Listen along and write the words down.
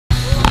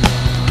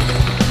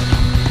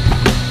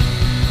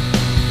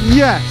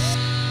Yes!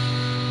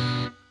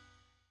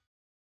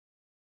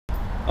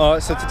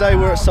 Alright, so today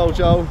we're at Sol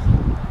Joel.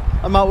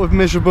 I'm out with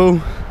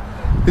Miserable.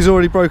 He's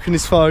already broken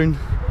his phone.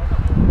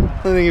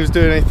 I don't think he was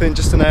doing anything,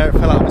 just an air, it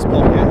fell out of his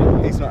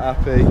pocket. He's not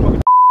happy.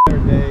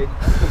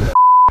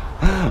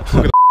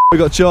 We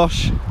got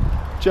Josh,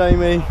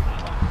 Jamie,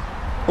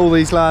 all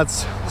these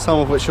lads, some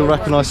of which you'll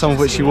recognise, some of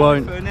which you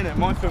won't. I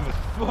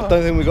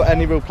don't think we've got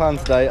any real plan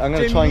today. I'm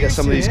going to try and get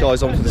some of these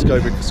guys on for this Go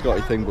Big for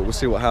Scotty thing, but we'll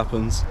see what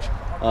happens.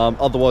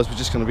 Otherwise we're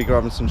just going to be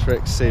grabbing some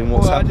tricks, seeing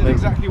what's happening.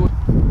 So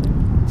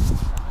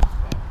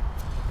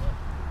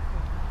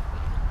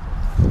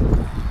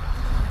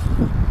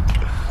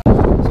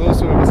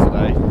also with us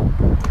today,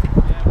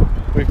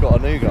 we've got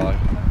a new guy.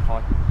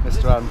 Hi.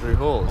 Mr. Andrew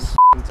Hawes.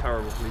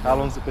 Terrible. How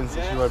long's it been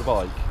since you rode a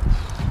bike?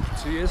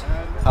 2 years.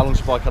 How long's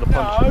your bike had a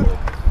punch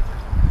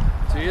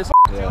for? 2 years.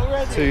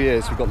 Yeah, 2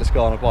 years we've got this guy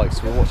on a bike,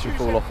 so we'll watch him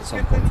fall off at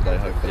some point today,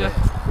 hopefully.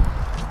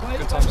 Yeah.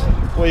 Good times.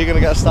 What are you going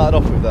to get us started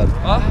off with then?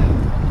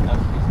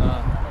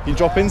 Can you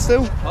drop in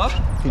still? What?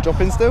 Can you drop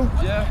in still?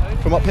 Yeah.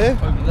 From up here?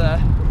 Over there.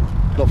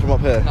 Not from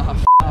up here? Nah.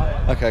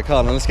 Okay,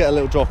 come on, let's get a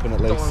little drop in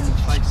at least. Don't want him in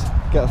his face.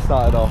 Get us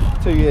started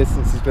off. 2 years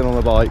since he's been on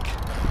a bike.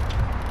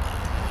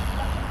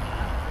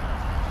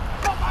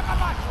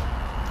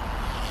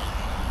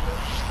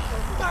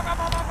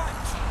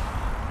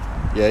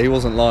 Yeah, he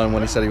wasn't lying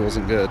when he said he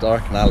wasn't good. I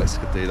reckon Alex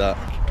could do that.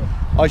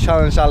 I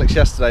challenged Alex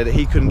yesterday that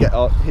he couldn't get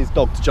his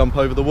dog to jump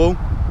over the wall.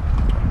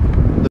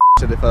 The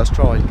did it first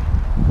try.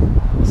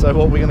 So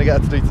what are we going to get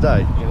her to do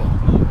today?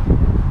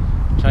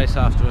 Chase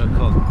after a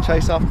cock.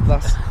 Chase after?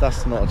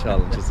 That's not a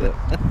challenge, is it?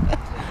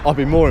 I'd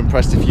be more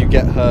impressed if you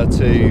get her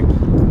to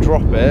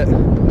drop it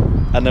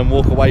and then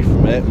walk away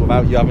from it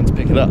without you having to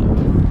pick it up.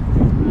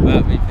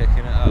 Without me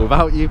picking it up.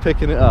 Without you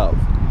picking it up.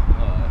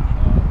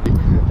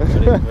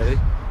 Ready?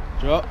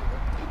 Drop.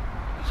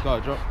 Sky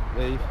drop.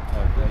 Leave.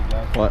 Oh, there you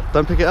go. Right,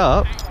 don't pick it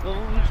up.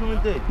 What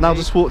would you do? Now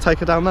just walk, take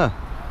her down there.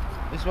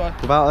 This way.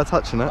 Without her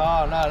touching it.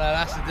 Oh no,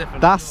 that's a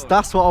different.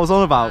 That's what I was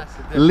on about.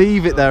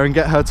 Leave it there and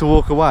get her to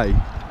walk away.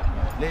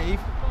 Leave.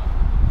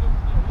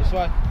 This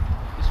way.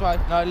 This way.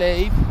 No,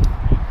 leave.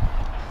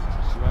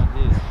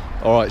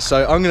 Alright,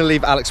 so I'm going to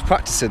leave Alex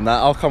practicing that.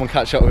 I'll come and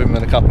catch up with him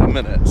in a couple of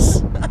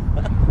minutes.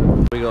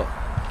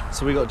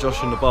 we got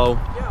Josh in the bowl.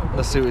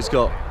 Let's see what he's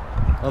got.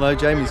 Oh no,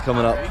 Jamie's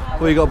coming up.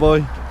 What you got,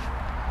 boy?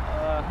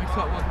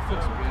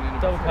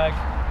 Double peg,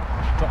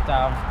 drop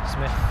down,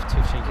 Smith, 2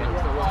 chicken,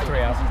 3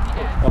 out.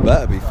 I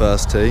better be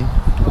first tee.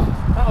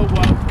 That'll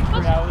work for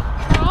 3 hours.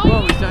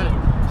 Well, is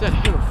that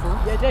beautiful?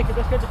 Yeah, Jacob,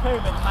 let's go to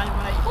Pyramid, man.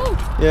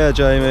 Yeah,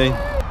 Jamie.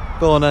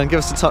 Go on then, give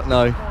us a tuck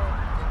now.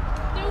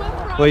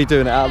 Where are you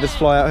doing it? Out of this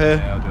fly out here?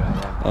 Yeah, I'll do it.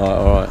 Yeah.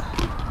 Alright.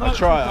 I'll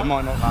try it. I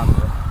might not land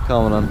it.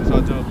 Come on then. So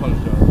I do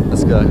apologise.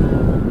 Let's go.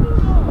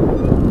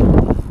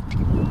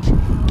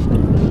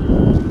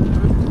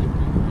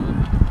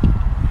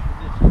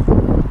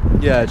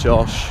 Yeah,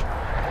 Josh.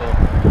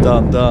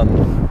 Done.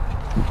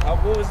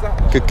 What was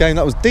that one? Good game.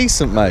 That was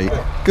decent, mate.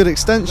 Good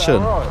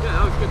extension. Right? Yeah,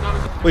 that was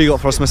good. What you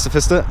got for us, Mr.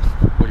 Fistit?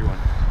 What do you want?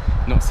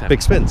 Not 7.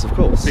 Big spins, of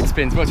course. Big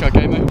spins. Watch out,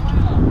 game, mate.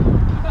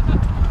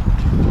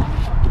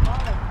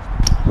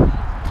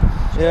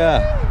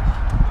 Yeah.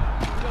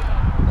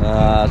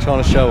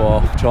 Trying to show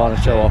off.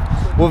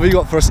 What have you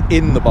got for us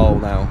in the bowl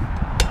now?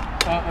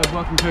 A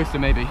welcome coaster,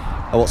 maybe.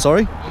 Oh, what,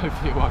 sorry?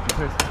 Hopefully a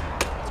welcome coaster.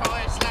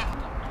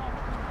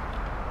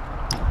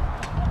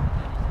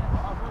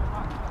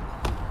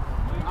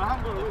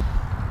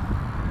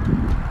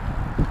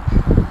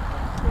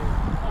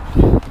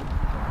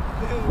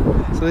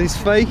 So these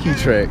fakey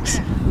tricks.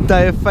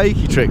 Day of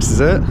fakey tricks, is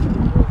it?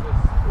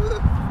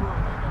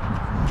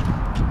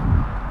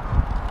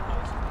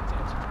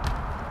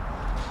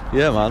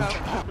 Yeah, man.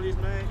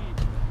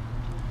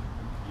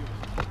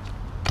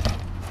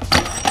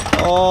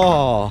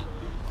 Oh,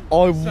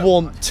 I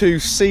want to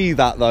see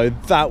that though.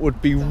 That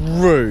would be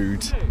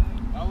rude.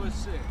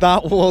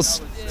 That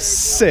was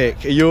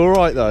sick. Are you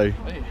alright though?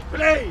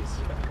 Please!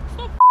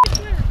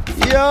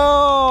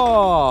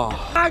 Yo!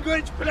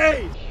 Language,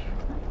 please!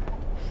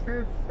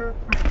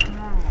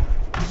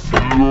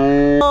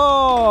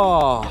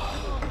 Oh!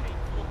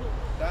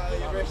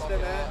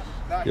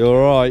 You're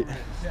alright.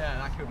 Yeah,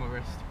 that killed my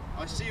wrist.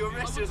 I see your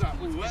wrist is up.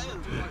 Let's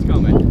go,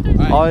 mate.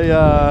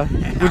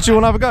 Would you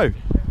want to have a go?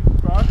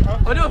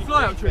 I do a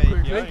fly out trick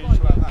quickly.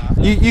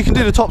 You can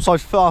do the top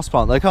side fast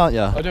plant though, can't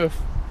you? I do a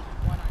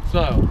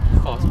fly out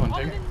fast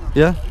punching.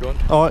 Yeah? Go on.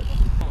 Alright.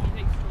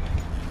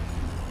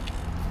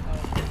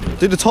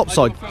 Do the top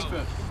side.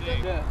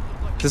 Yeah.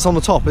 It's on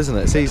the top, isn't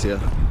it? It's easier.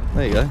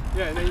 There you go.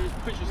 Yeah, and then you just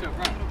push yourself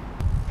round.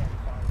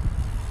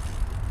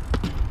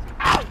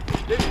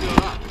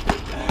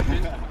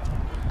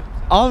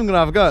 I'm gonna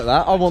have a go at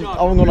that. I'm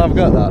gonna have a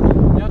go at that.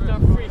 You have to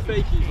have 3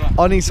 fakies. Like,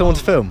 I need someone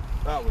to film.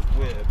 that was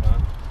weird,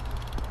 man.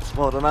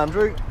 Well done,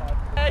 Andrew.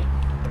 Hey.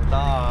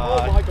 Nah.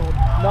 Oh my god.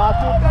 Nah,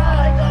 too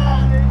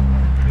bad.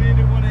 You need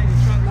a 180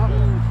 transfer.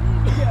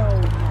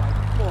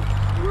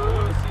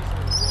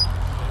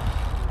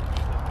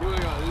 You would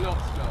have got a lot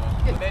slower.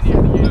 Many of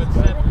the years.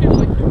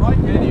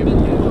 Many of the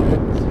years.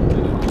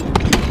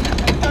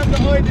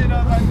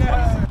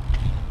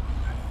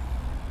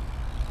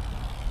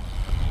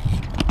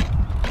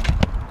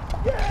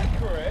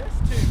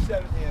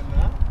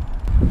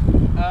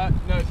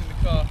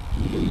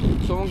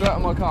 Someone go out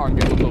of my car and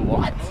get on the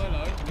what?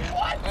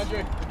 Andrew.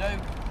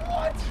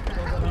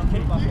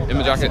 In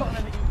my jacket. Well,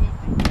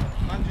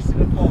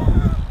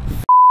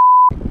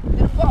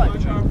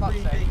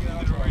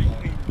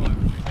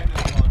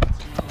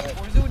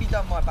 he's already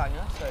done my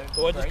banger, so.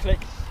 Well, I just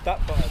clicked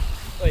that button.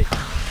 Wait.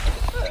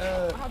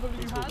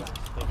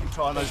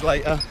 Trying those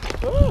later.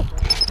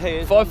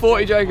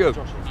 540, Jacob.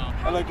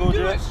 Hello,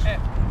 gorgeous.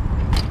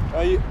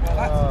 Are you?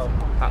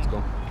 That's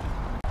gone.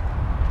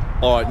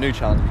 All right, new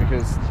challenge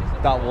because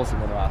that wasn't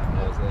going to happen,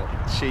 was it?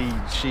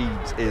 She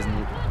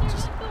isn't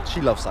just.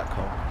 She loves that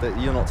car.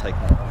 You're not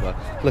taking it over.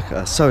 Look at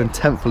her, so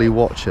intently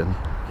watching.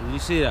 You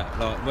see that?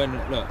 Like when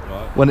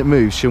right. When it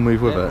moves, she'll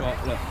move with it.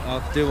 Right, look,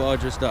 I'll do what I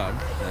just done.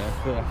 Yeah,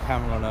 put a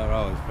camera on her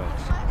eyes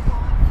first.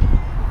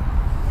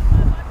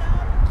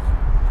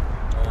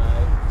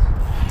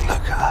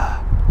 Look at her.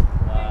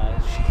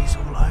 She's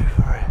all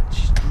over it.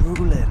 She's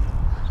drooling.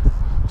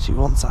 She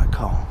wants that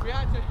car. We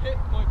had to hit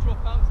my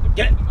dropouts to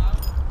Get it. them out.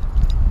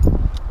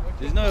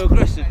 There's no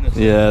aggressiveness.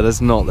 Yeah,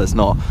 there's not.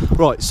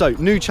 Right, so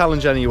new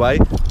challenge anyway.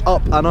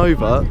 Up and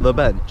over the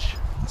bench.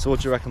 So what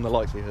do you reckon the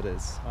likelihood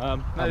is?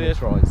 Maybe many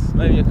tries?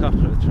 Maybe a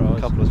couple of tries.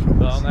 A couple of tries.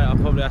 But I'll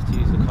probably have to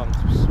use the comms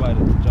to persuade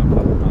her to jump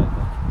up and over.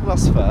 Well,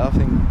 that's fair. I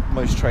think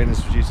most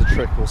trainers would use a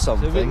trick or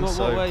something.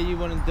 So what way you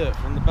want to do it?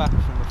 From the back or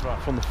from the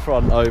front? From the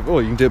front over.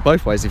 Or you can do it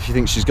both ways if you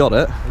think she's got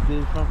it. We'll do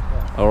the front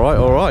first. All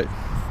right.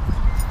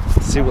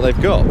 Let's see what they've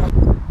got.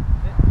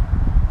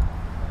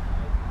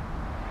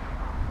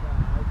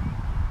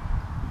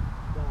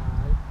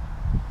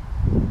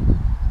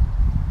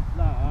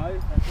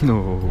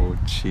 Oh,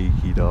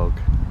 cheeky dog.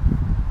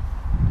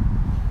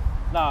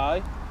 No.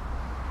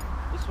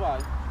 This way.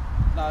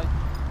 No.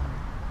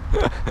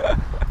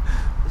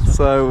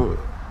 So,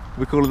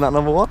 we're calling that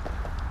number one?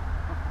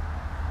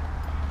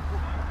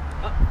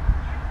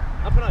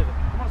 Up and over.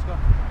 Come on, let's go.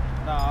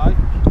 No.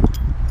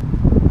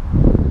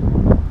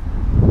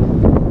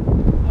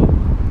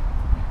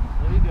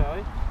 There you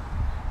go.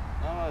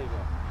 Now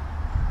over.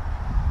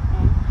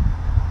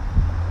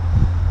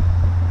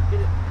 Get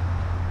it.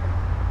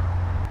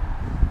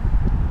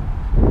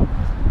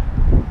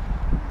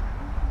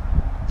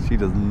 She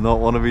does not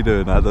want to be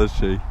doing that, does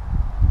she?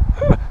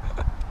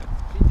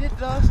 She did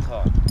last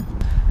time.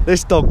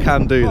 This dog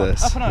can do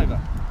this. Up and over.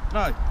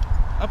 No.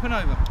 Up and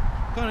over.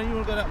 Go on, you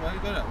want to go that way?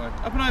 Go that way.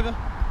 Up and over.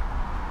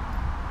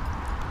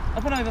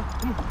 Up and over.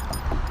 Come on.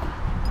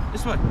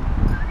 This way.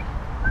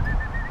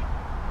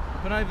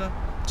 Up and over.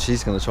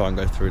 She's going to try and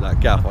go through that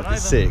gap. I can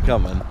see it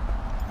coming.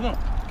 Come on.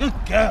 Good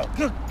girl.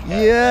 Good girl.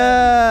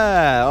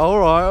 Yeah. All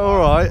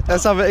right.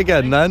 Let's have it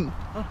again then.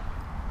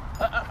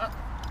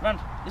 Round.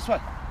 This way.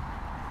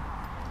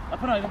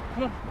 Up and over.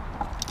 Come on.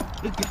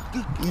 Good girl.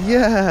 Good girl.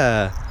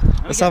 Yeah.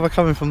 Let's have her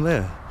coming from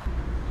there.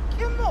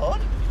 Come on.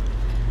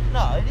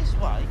 No, this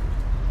way.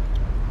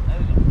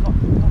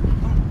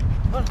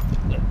 Come on.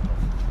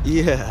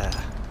 Yeah.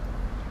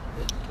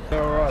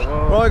 Alright,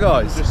 well. Right,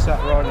 guys. Just sat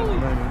riding at the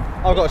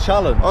moment. I've got a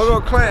challenge. I've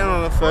got Clayton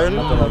on the phone.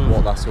 I don't know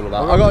what that's all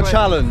about. I got a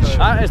challenge.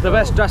 That is the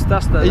best. That's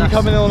the. Are you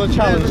coming in on a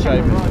challenge,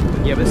 Jamie?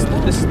 Yeah, but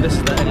this is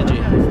the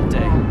energy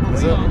day.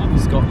 Is it?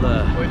 It's got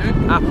the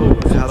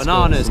apples,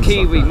 bananas,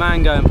 kiwi,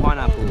 mango, and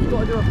pineapple.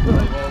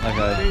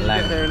 Okay.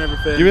 Get there and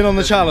everything. You in on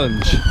the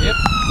challenge? Yep.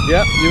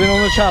 Yep, you in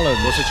on the challenge?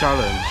 What's the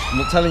challenge? I'm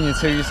not telling you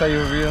until you say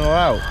you're in or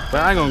out. Wait,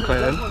 hang on,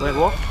 Clayton. Wait,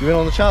 what? You in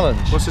on the challenge?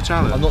 What's the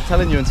challenge? I'm not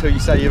telling you until you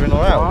say you're in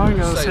or out. I'm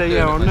going to say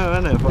yeah or no,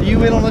 innit? Are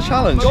you in on the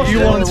challenge? You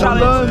want to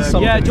learn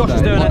something? Yeah, Josh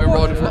is doing I've it. been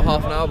riding for like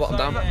half an hour, but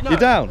I'm down. You're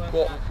down?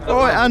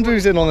 Alright,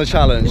 Andrew's in on the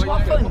challenge.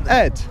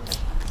 Ed,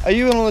 are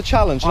you in on the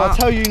challenge? And I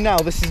tell you now,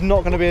 this is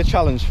not going to be a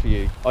challenge for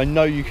you. I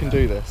know you can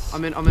do this.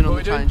 I'm in on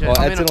the challenge. Right,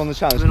 Ed's in on the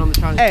challenge. I'm in on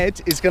the challenge.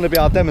 Ed is going to be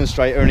our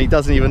demonstrator and he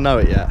doesn't even know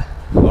it yet.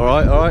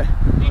 Alright.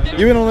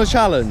 You in on the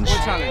challenge?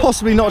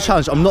 Possibly not a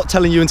challenge. I'm not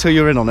telling you until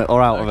you're in on it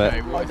or out of it.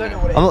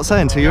 I'm not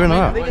saying until you're in or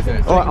out.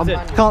 Alright,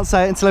 I can't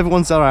say it until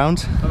everyone's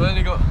around. I've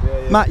only got.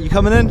 Matt, you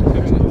coming in?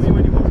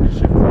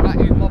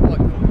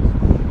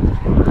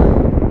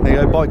 There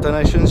you go, bike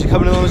donations. You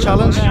coming in on the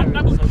challenge?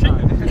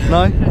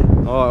 No?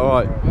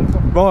 Alright.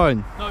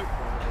 Ryan. No.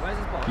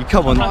 You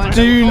come on.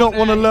 Do you not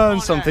want to learn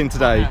something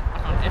today?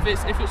 If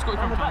it's Scotty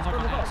Crumb challenge, I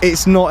can't.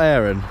 It's not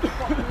airing.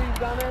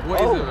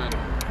 What is it, man?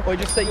 Or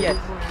just say yes.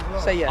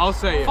 Say yes. I'll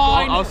say it.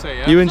 Fine. I'll say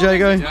it. You and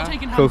Jago? Not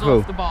taking Cool, hands cool.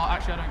 off the bar.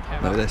 Actually, I don't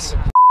care. Look at this.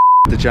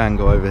 The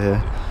Django over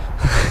here.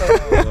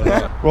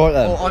 Right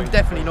then. I'm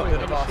definitely not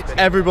doing a bar spin.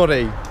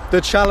 Everybody, the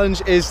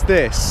challenge is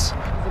this.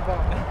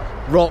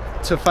 Rock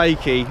to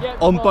fakie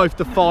on both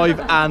the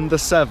 5 and the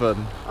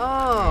 7.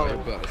 Oh.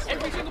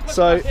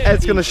 So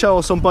Ed's going to show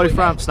us on both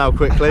ramps now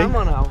quickly. Come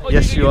on now.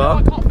 Yes, you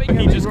are.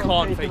 He just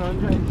can't fake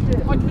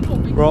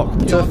it. Rock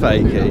to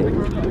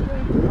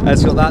fakie.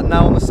 Ed's got that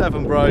now on the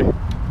 7, bro.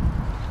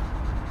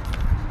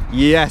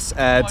 Yes,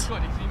 Ed.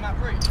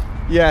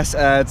 Yes,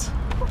 Ed.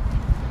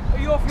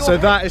 So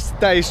that is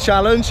today's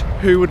challenge.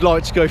 Who would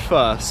like to go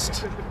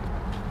first?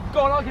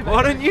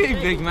 Why don't you,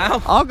 big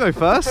mouth? I'll go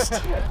first.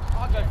 I'll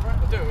go for it.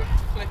 I'll do it with a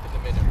flip in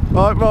a minute.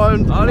 Right,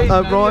 Ryan.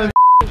 Ryan.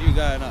 You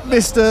going up?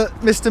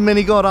 Mr.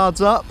 Mini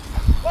Goddard's up.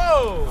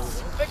 Whoa!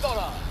 big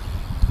Goddard.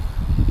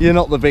 You're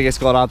not the biggest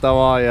Goddard though,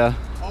 are you?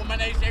 Oh, my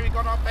name's Jamie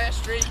Goddard,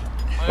 Best Street.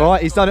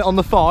 Alright, he's done it on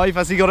the 5.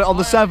 Has he got it on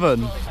the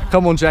 7?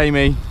 Come on,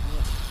 Jamie.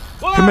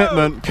 Whoa!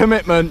 Commitment,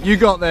 commitment. You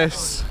got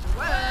this.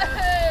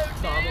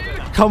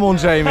 Come on,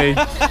 Jamie.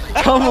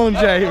 Come on,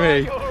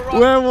 Jamie.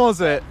 Where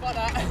was it?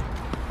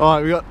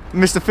 Alright, we got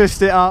Mr.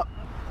 Fist It Up.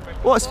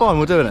 Well, it's fine,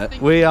 we're doing it.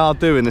 We are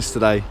doing this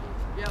today.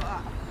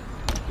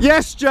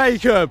 Yes,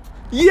 Jacob.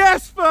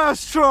 Yes,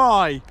 first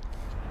try.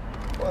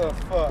 What the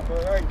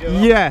fuck?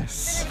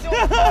 Yes.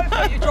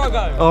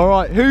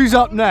 Alright, who's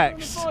up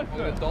next?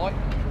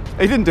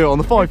 He didn't do it on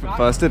the 5 at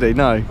first, did he?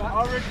 No.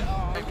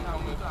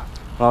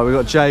 Right, we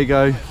got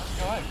Jago.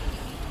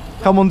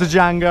 Come on,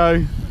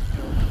 Django.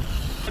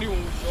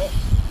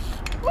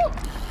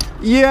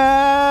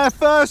 Yeah,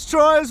 first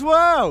try as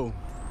well.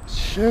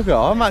 Sugar,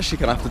 I'm actually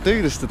gonna have to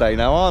do this today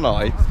now, aren't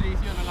I?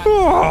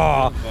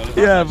 Oh,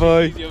 yeah,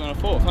 boy.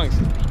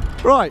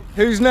 Right,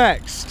 who's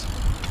next?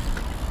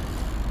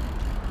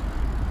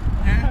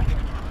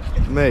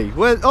 Me.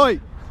 Where? Oi!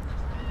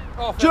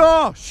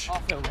 Josh!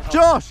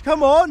 Josh,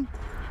 come on!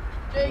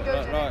 Look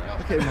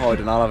at him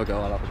hiding. I'll have a go.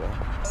 I'll have a go.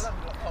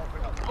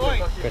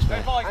 Chris,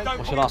 mate,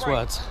 what's your last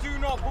words? Do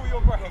not pull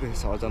your brake.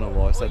 This, I don't know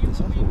why I said this.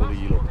 I thought all of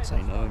you lot would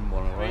say no in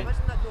one, alright?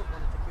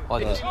 I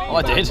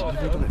did.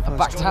 I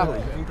backed out.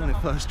 You've done it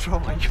first try.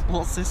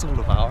 What's this all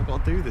about? I've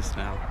got to do this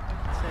now.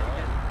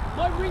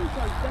 My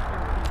ringtone's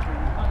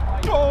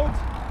definitely.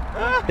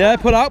 Yeah,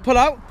 pull out, pull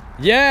out.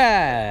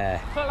 Yeah.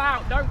 Pull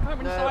out, don't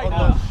come inside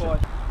now.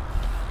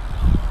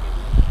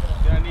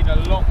 Yeah, I need a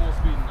lot more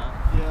speed now.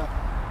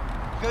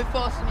 Go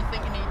faster than you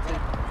think you need to.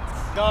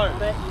 Go.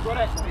 You got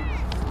it.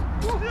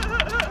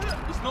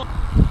 It's not.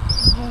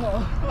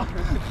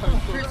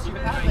 Chris, you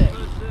have it.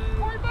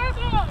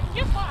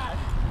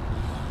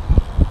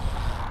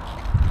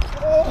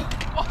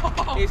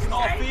 It's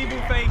not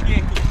feeble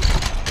faking.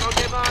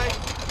 Okay, bye.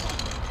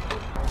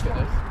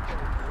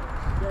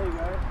 There you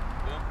go.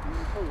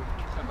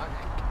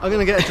 I'm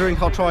going to get a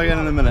drink. I'll try again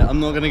in a minute. I'm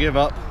not going to give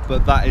up,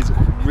 but that is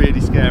really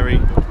scary.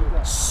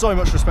 So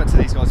much respect to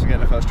these guys for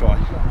getting their first try.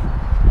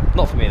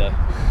 Not for me though.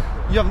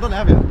 You haven't done it,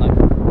 have you? No.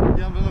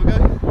 You haven't done a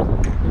go?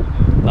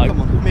 No.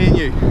 Come on, me and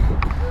you.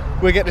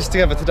 We'll get this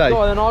together today. Go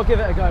on, then I'll give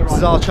it a go. This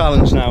is our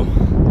challenge now.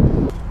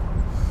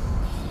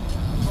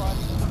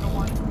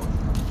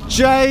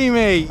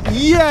 Jamie!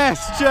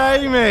 Yes,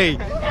 Jamie!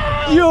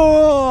 You're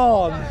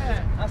on!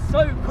 That's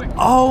so quick.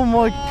 Oh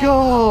my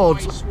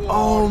god!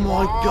 Oh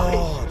my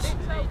god!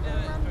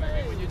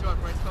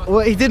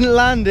 Well, he didn't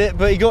land it,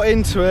 but he got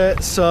into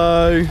it,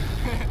 so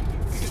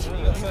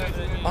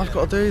I've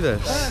got to do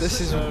this. This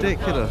is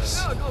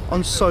ridiculous.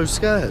 I'm so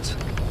scared.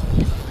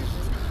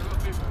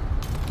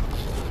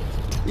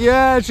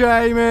 Yeah,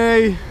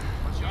 Jamie!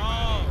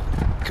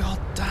 God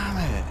damn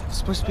it. It's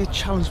supposed to be a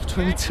challenge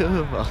between the two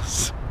of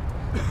us.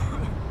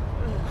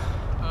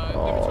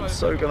 Oh, I'm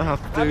so gonna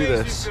have to do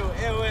this. Feel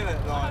ill in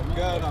it, like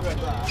going up like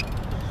that.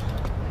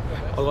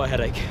 I've got a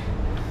headache.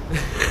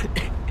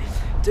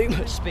 Too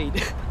much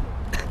speed.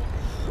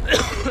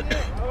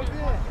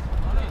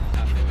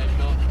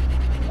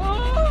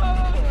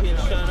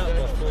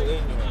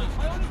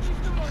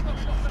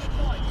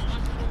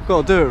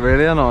 Got to do it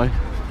really, haven't I?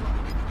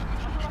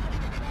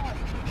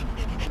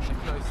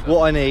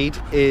 What I need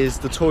is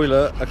the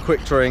toilet, a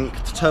quick drink,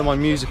 to turn my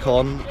music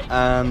on,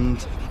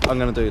 and I'm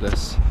going to do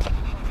this.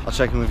 I'll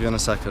check in with you in a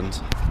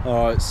second.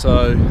 Alright,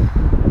 so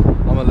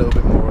I'm a little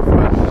bit more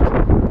refreshed.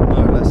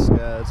 No less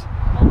scared.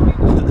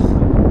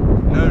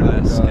 No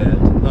less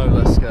scared. No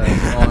less scared.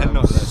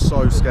 I'm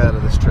so scared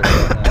of this trip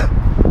right now.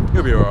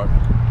 You'll be alright.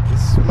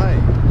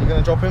 Mate, you're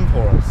going to drop in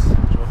for us?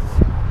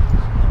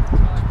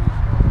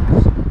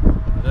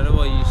 I don't know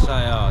what you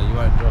say, oh, you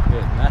won't drop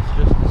in. That's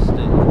just a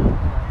stick.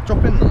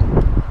 Drop in then.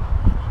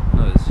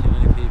 No, there's too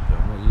many people.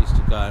 I'm not used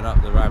to going up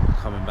the ramp and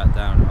coming back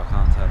down. I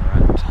can't turn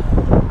around.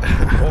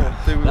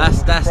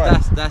 That's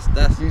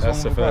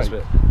the first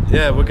bit.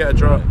 Yeah, we'll get a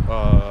drop.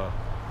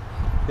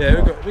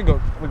 Yeah, we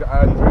got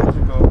Andrews,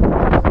 we got.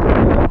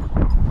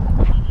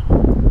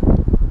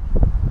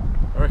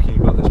 I reckon you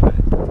got this, mate.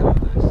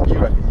 You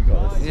reckon you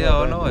got this? Yeah, I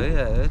know,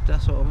 yeah,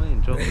 that's what I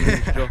mean.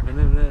 Dropping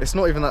in there. It's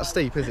not even that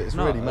steep, is it? It's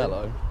No, really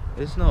mellow.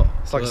 It's not.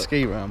 It's like a But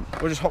ski ramp.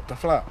 We'll just hop the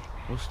flat.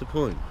 What's the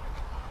point?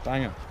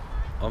 Banger.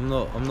 I'm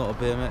not a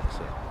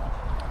BMXer.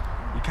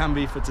 You can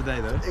be for today,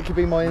 though. It could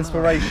be my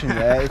inspiration,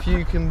 yeah. If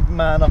you can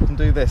man up and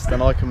do this,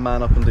 then I can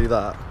man up and do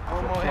that.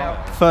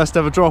 First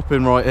ever drop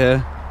in right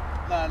here.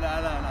 No, maybe.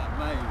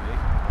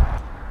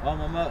 I'm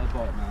a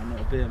motorbike man,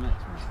 not a BMX man.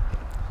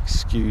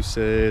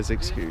 Excuses.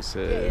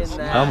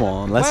 Come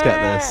on, let's get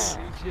this.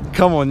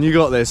 Come on, you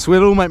got this.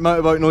 We'll all make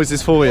motorboat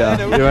noises for you.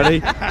 You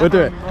ready? We'll do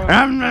it.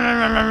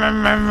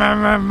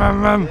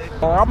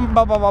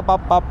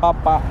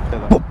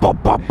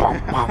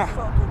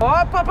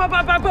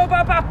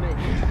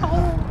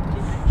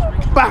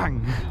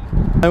 Bang!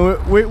 And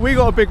we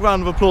got a big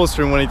round of applause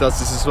for him when he does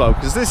this as well,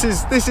 because this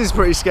is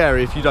pretty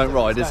scary if you don't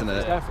ride, isn't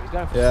it?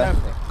 Yeah.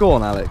 Go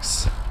on,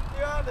 Alex.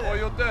 Oh,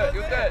 you'll do it,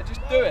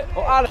 just do it.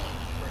 Oh, Alex.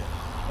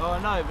 Oh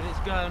no, but it's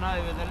going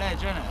over the ledge,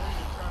 isn't it?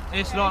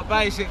 It's like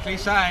basically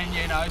saying,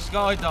 you know,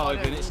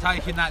 skydiving, it's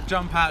taking that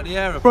jump out of the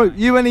air. Bro,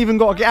 you ain't even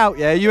got to get out,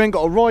 yeah? You ain't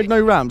got to ride no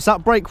ramps.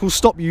 That brake will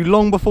stop you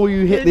long before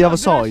you hit the other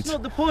side. That's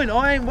not the point.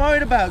 I ain't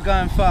worried about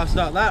going fast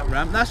up that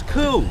ramp. That's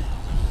cool.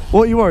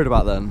 What are you worried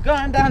about then?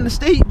 Going down the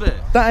steep bit.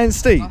 That ain't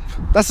steep.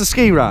 That's a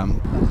ski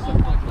ramp.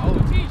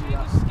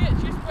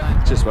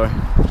 Just bro.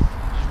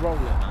 Just roll it,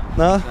 man.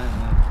 No?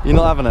 You're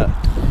not having it?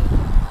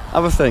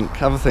 Have a think,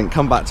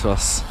 come back to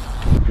us.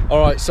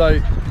 Alright, so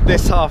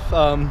this half,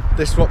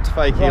 this rock to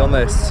fakie on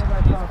this,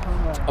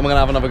 I'm gonna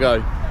have another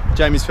go.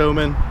 Jamie's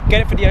filming.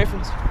 Get it for the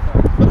Ophens.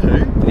 For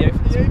who? For the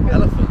Ophens.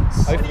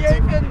 Elephants.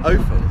 Ophens.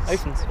 Ophens?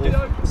 Ophens.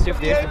 Let's do it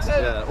for the Ophens.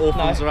 Yeah,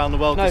 orphans around the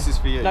world, this is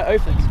for you. No,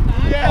 Ophens.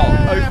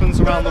 Oh, Ophens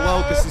around the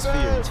world, this is for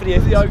you. It's for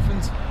the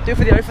Ophens. Do it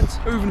for the Ophens.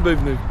 Oven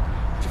boven.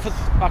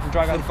 Back from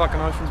Drago. For the fucking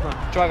Ophens, man.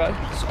 Drago.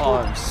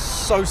 Oh, I'm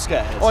so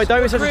scared. Oi,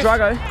 don't be such a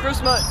Drago.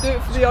 Chris, mate, do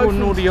it for the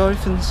Ophens. All the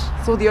Ophens.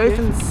 It's all the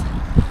Ophens.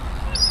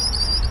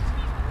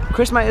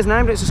 Chris, mate, his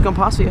name, it's just gone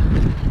past for you.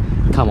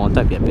 Come on,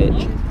 don't be a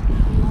bitch.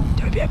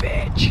 Don't be a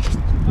bitch.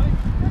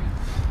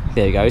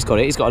 There you go, he's got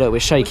it. He's got a little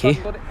bit shaky.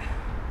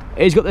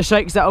 He's got the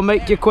shakes that'll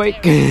make you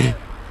quake. For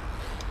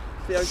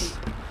the Ophens.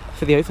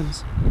 For the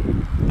Ophens.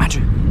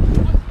 Andrew.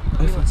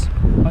 Ophens.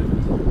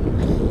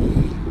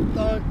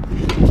 No.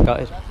 Got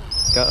it.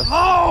 Got it.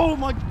 Oh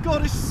my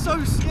god, it's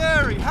so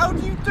scary. How do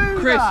you do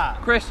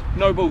that? Chris,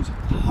 no balls.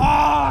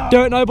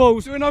 Do it, no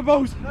balls. Do it, no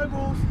balls. No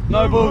balls.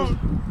 No balls.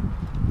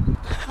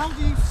 How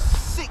do you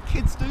sick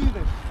kids do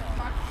this?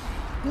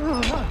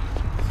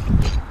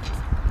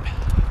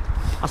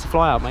 That's a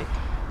fly out, mate.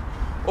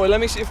 Oi, let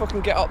me see if I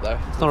can get up there.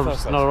 It's not a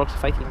rock to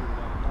fakie.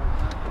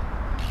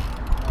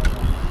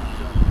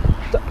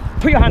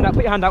 Put your hand out,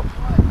 put your hand out.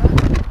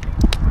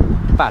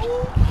 Bad.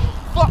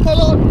 Fuck my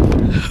lord.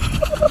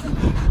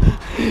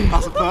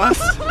 That's a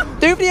first.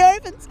 Do it for the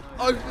Ophens.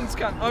 Ophens,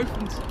 can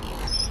Ophens.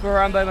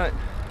 Veranda, mate.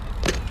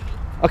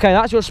 Okay,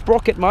 that's your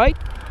sprocket, mate.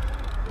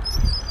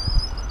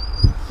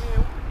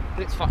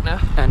 It's fucked now.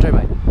 Andrew,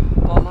 mate.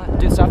 Oh, mate.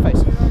 Do the sad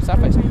face. Sad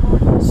face.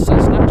 So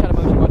Snapchat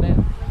emoji right there.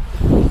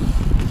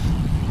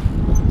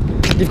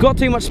 You've got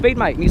too much speed,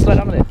 mate. You need to slow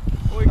down a bit.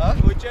 Oi,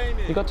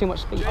 Jamie. You've got too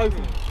much speed.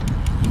 Ophens.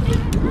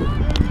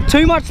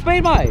 Too much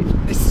speed, mate.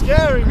 It's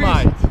scary,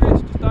 mate.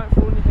 Chris, just don't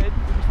fall on your head.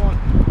 You'll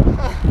be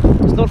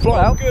fine. It's not fly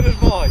What out. good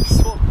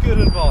advice. What good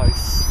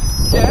advice.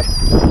 Yeah.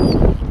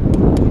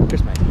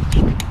 Chris, mate.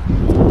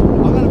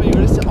 I'm gonna be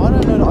realistic. I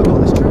don't know that I got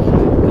this trick in me.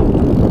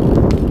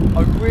 I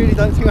really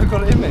don't think I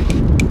got it in me.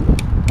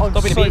 I'm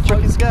Stop being so a bitch.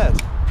 freaking scared.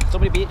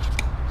 Stop it, bitch.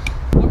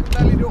 I can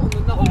barely do it on the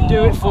nut.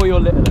 Do it for your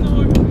little.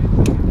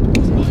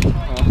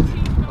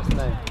 What's the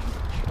name?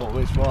 What,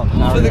 which one?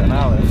 Harriet and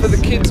Alice. For the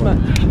kids, man.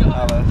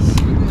 Alice.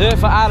 Do it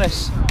for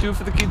Alice. Do it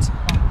for the kids.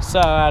 So,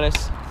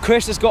 Alice.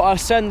 Chris has got to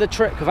send the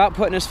trick without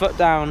putting his foot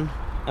down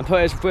and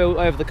put his wheel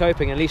over the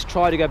coping and at least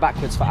try to go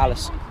backwards for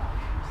Alice.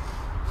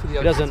 For the He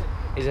Ophens. doesn't.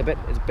 It's a bit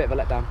of a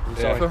letdown. I'm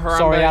sorry. For Harambe,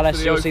 Sorry, for Alice.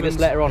 the You'll see this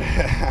Ophens. later on.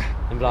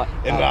 And be like,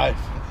 In life.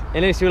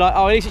 at least you're like,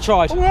 oh, at least he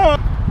tried.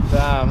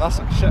 Damn, that's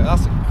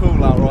a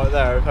cool out right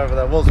there, if ever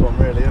there was one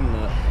really, isn't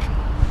it?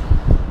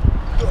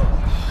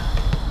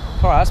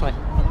 Alright, that's mate.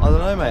 I don't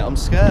know, mate, I'm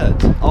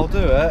scared. I'll do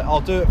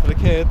it for the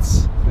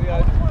kids.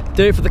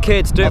 Do it for the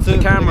kids, do it I'll for the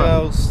For the camera.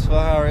 girls, for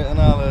Harriet and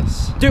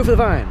Alice. Do it for the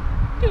van.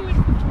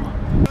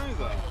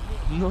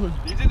 No.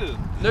 You didn't.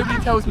 Nobody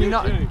tells me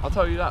nothing. I'll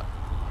tell you that.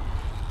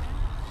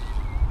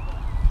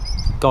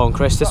 Go on,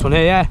 Chris, this one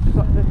here, yeah.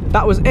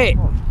 That was it.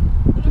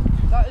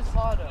 That is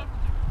harder.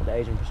 The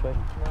Asian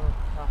persuasion.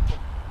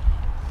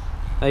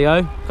 There you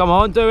go. Come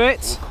on, do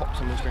it. Cop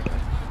someone's drink.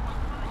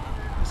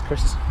 It's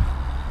Chris.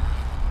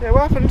 Yeah,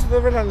 what happened to the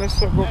relentless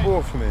football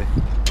ball for me?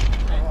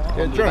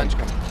 Get drunk.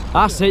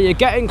 That's it, you're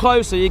getting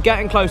closer,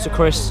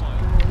 Chris.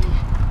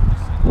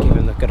 Give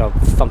him the good old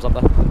thumbs up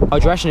there.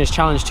 Hydration is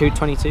challenge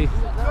 222.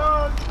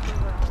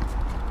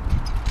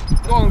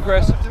 Go on,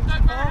 Chris.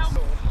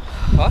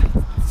 Huh?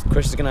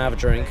 Chris is going to have a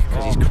drink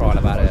because he's crying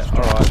about it.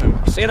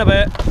 Alright, see you in a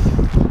bit.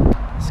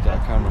 Let's get a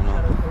camera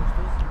now.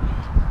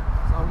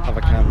 Have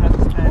a camera.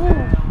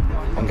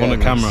 I'm on the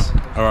camera.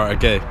 Alright,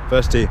 okay.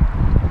 First tee.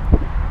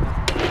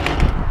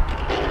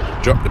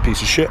 Drop the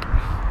piece of shit.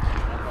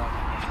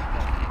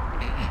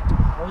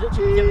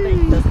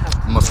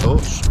 My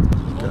thoughts.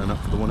 Going up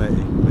for the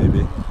 180,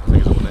 maybe. I think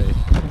it's a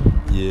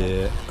 180.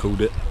 Yeah,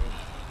 called it.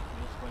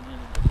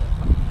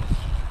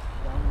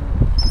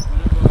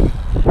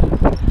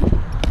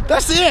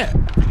 That's it!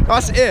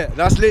 That's it!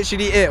 That's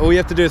literally it. All you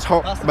have to do is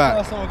hop back.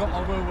 First time I got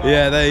my wheel right.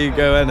 Yeah, there you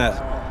go,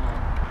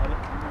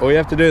 innit? All you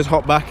have to do is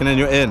hop back and then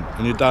you're in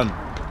and you're done.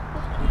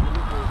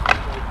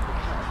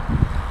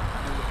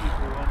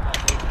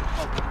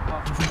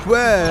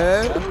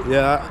 Where?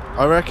 Yeah,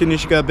 I reckon you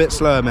should go a bit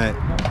slower, mate.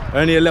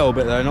 Only a little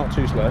bit though, not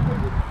too slow.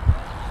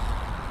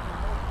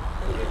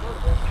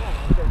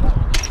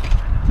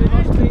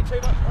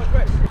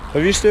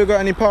 Have you still got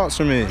any parts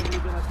for me?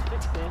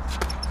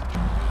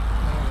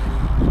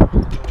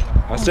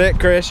 That's it,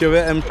 Chris, you're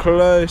getting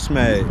close,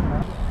 mate.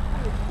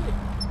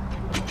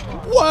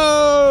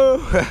 Whoa!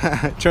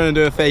 Trying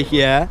to do a fake,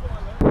 yeah.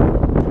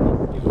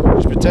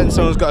 Just pretend pretend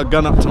someone's got a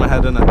gun up to my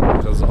head, innit?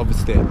 Because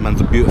obviously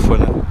man's beautiful,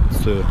 innit?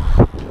 So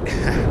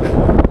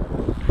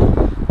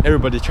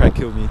everybody try to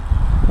kill me.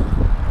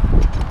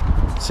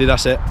 See,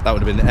 that's it. That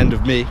would have been the end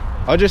of me.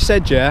 I just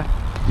said, yeah,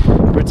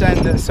 pretend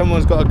that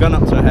someone's got a gun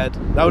up to my head.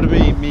 That would have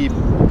been me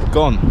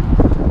gone.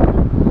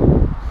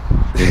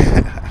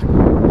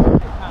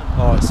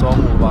 Alright, so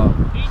I'm all about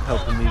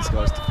helping these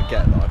guys to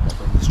forget that I've not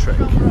done this trick,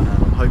 and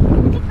I'm hoping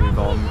that we can move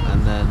on,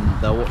 and then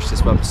they'll watch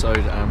this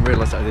webisode and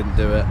realise that I didn't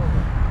do it,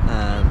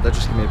 and they'll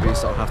just give me a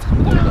boost that I'll have to come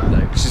and do it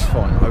another day, which is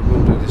fine. I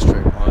will do this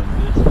trick.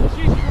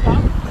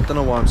 I don't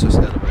know why I'm so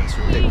scared of it, it's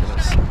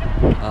ridiculous.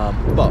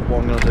 But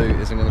what I'm going to do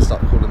is I'm going to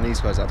start calling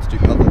these guys out to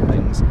do other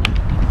things, and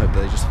hope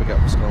they just forget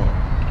what's going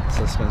on.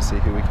 So let's go and see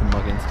who we can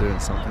mug into doing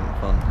something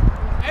fun.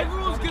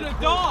 Everyone's gonna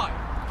die!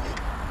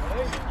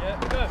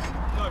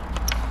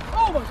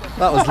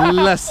 That was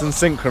less than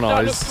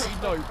synchronised.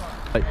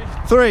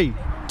 3,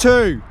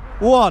 2,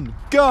 1,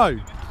 go!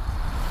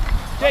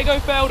 Diego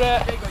failed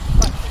it.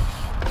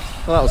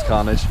 Well, that was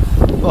carnage.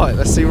 Right,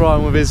 let's see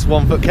Ryan with his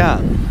 1 foot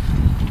can.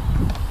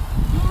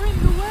 You're in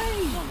the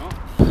way.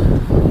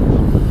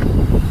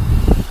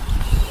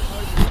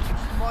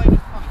 My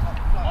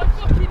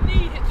fucking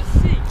knee hit the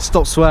seat.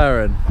 Stop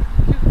swearing.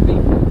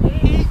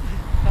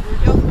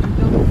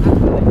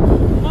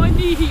 My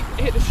knee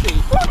hit the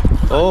seat.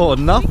 Oh,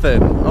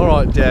 nothing.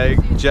 Alright,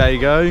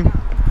 Jago.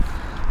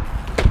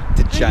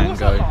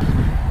 Django.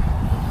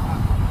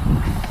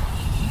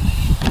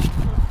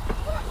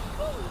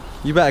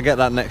 You better get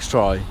that next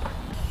try. I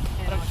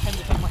don't tend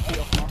to take my feet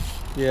off now.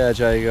 Yeah,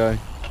 Jago.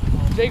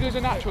 Jago's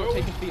a natural at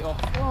taking feet off.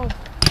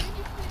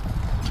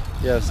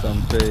 Yeah,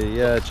 Stumpy.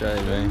 Yeah,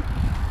 Jamie.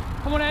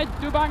 Come on, Ed,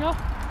 do a banger.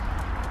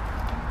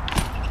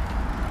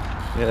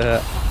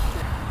 Yeah.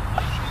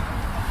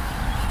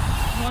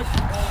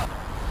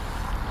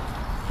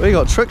 We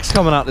got tricks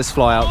coming out this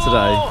fly out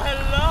today. Oh,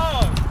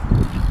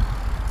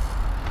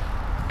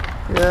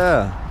 hello.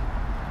 Yeah.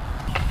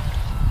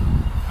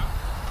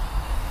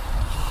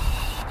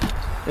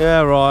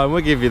 Yeah, Ryan,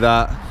 we'll give you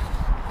that.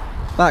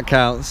 That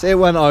counts. It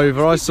went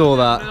over, I saw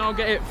And that. I'll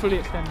get it fully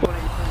extended.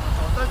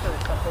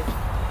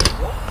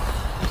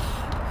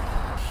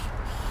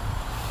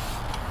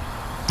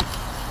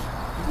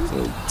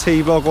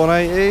 T-Bog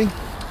 180.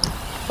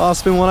 Bar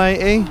spin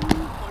 180.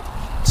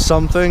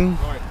 Something.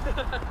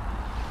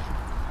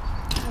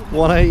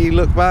 180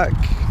 look back.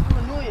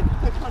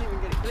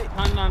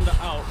 Handlander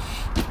out.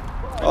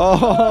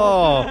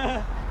 Oh!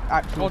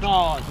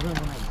 Goddard.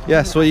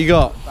 Yes, what you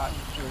got?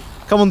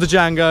 Come on, the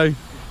Django.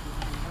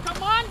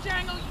 Come on,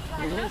 Django.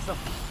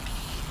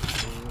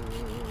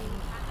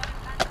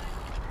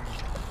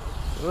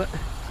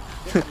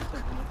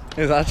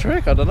 Is that a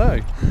trick? I don't know.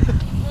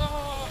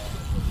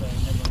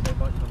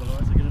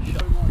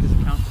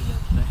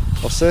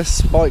 What's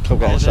this? Bike club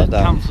getting shut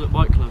down. Council at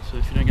bike club, so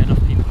if you don't get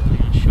enough people, they're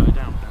going to shut it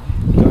down.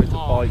 Go to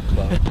bike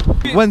club.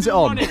 When's it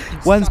on?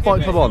 When's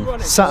bike club on?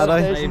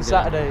 Saturday?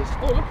 Saturdays.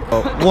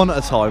 Oh, one at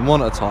a time,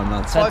 lads.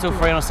 10 till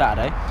 3 on a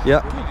Saturday.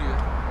 Yep.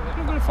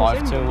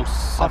 5 till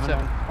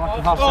 7.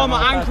 Oh,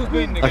 my ankle's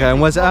bleeding again. Okay, and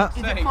where's it at?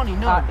 My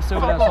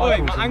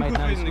ankle's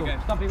bleeding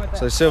again.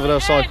 So Silverdale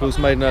Cycles,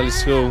 made in early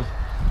school.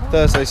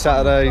 Thursday,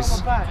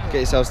 Saturdays, get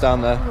yourselves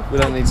down there. We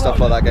don't need stuff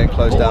like that getting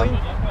closed down.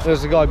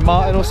 There's a guy,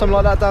 Martin or something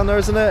like that down there,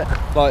 isn't it?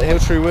 Like, he'll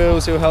true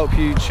wheels, he'll help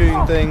you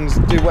tune things,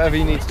 do whatever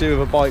you need to do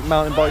with a bike,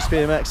 mountain bikes,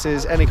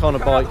 BMXs, any kind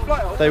of bike,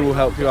 they will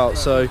help you out.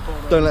 So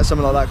don't let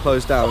something like that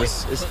close down.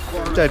 It's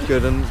dead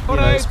good, and you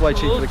know, it's way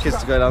cheaper for the kids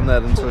to go down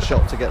there than to a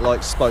shop to get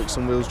like spokes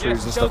and wheels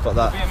trees and stuff like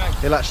that.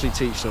 He'll actually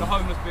teach them.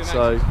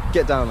 So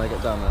get down there,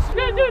 get down there.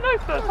 Yeah, do it no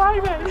first,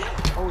 baby.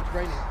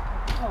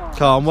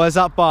 Calm, where's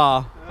that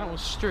bar? That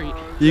was street.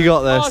 You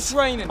got Oh, this. it's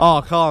raining.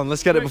 Oh, calm,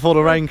 let's get it before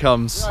the rain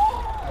comes.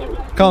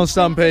 Come on,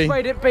 Stumpy.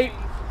 Wait, it beat.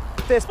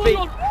 This beat.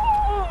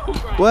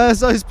 Where's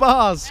those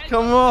bars?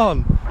 Come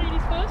on.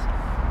 Ladies first.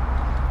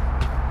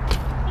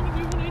 I'm gonna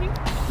do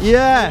 180.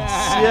 Yes,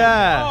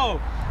 yeah. Oh,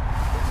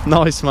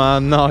 Nice,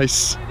 man,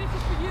 nice. this is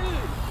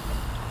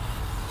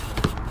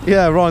for you.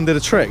 Yeah, Ryan did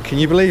a trick, can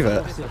you believe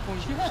it?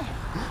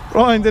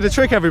 Ryan did a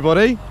trick,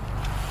 everybody.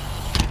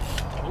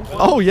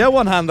 Oh yeah,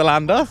 one hander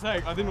lander. I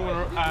didn't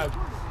want to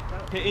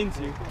hit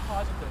into you.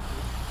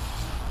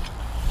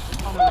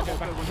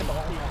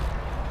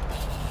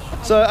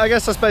 So I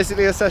guess that's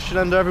basically a session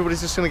ender.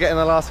 Everybody's just going to get in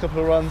the last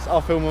couple of runs.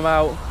 I'll film them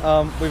out.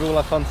 We've all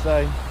had fun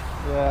today.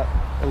 Yeah,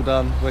 all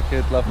done.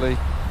 Wicked, lovely.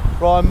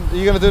 Ryan, are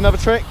you going to do another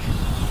trick?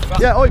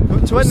 Yeah, oi,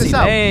 to end this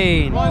out.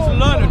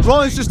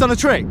 Ryan's just done a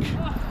trick.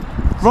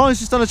 Ryan's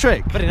just done a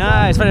trick. Very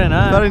nice, very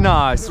nice. Very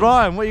nice.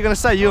 Ryan, what are you going to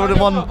say? You're the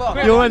one.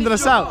 You're ending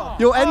us out.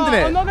 You're ending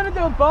it. I'm not going to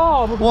do a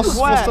bar. What's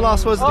the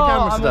last words of the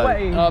camera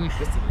today?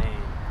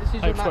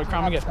 Hopefully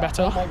Crammer gets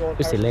better.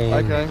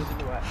 Okay.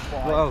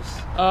 What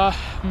else?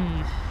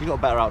 You got a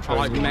better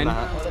outro than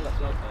that.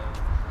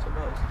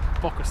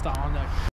 Boca style, I know.